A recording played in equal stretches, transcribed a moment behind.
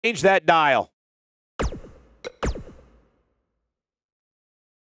Change that dial.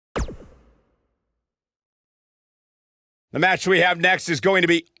 The match we have next is going to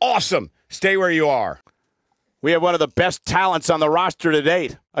be awesome. Stay where you are. We have one of the best talents on the roster to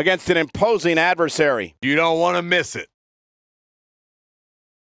date against an imposing adversary. You don't want to miss it.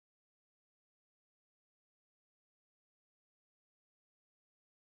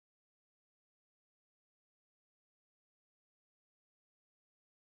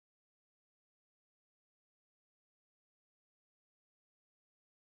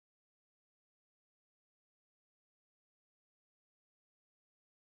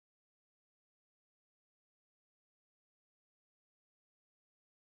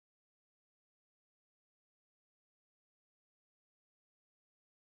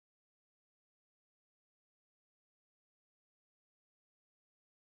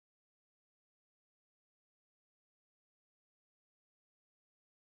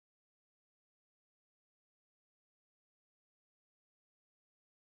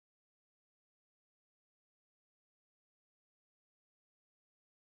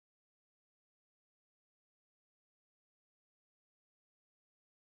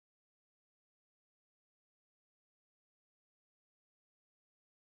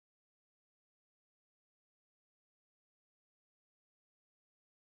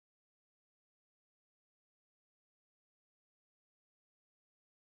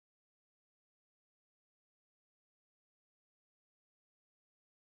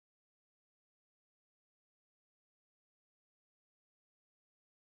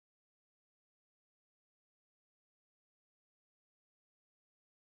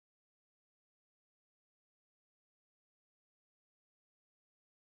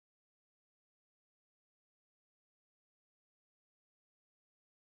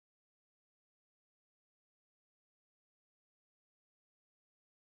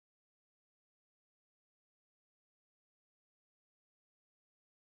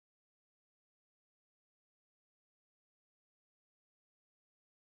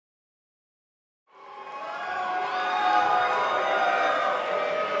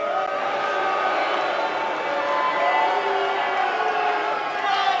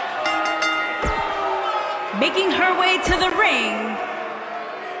 Making her way to the ring,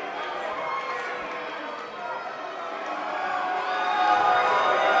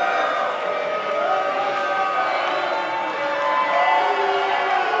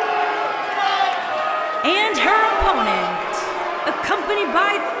 and her opponent, accompanied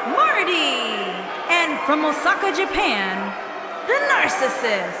by Marty, and from Osaka, Japan, the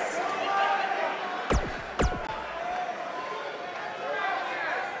Narcissist.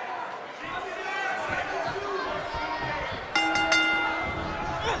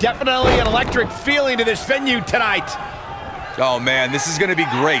 Definitely an electric feeling to this venue tonight. Oh, man, this is going to be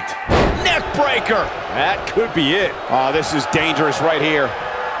great. Neck breaker. That could be it. Oh, this is dangerous right here.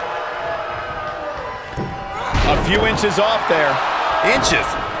 A few inches off there. Inches?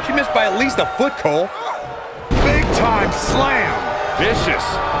 She missed by at least a foot, Cole. Big time slam. Vicious.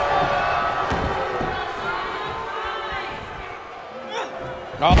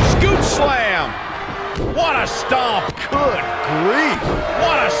 Oh, scoot slam. What a stomp. Good grief.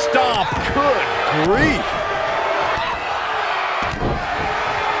 What a stomp. Good grief.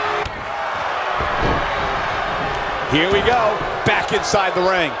 Here we go. Back inside the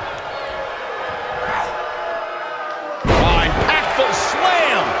ring. Oh, impactful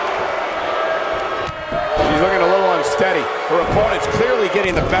slam. She's looking a little unsteady. Her opponent's clearly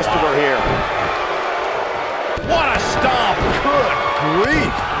getting the best of her here. What a stomp. Good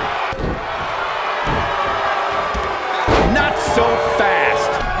grief. Not so fast.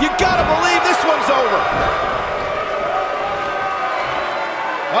 You gotta believe this one's over.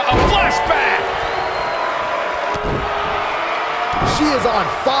 A flashback. She is on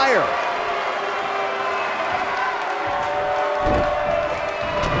fire.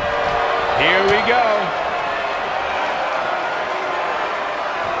 Here we go.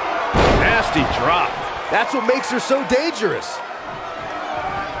 Nasty drop. That's what makes her so dangerous.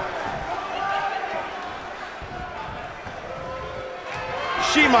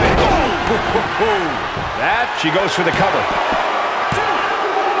 She might. That, she goes for the cover.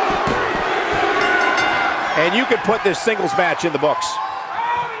 And you could put this singles match in the books.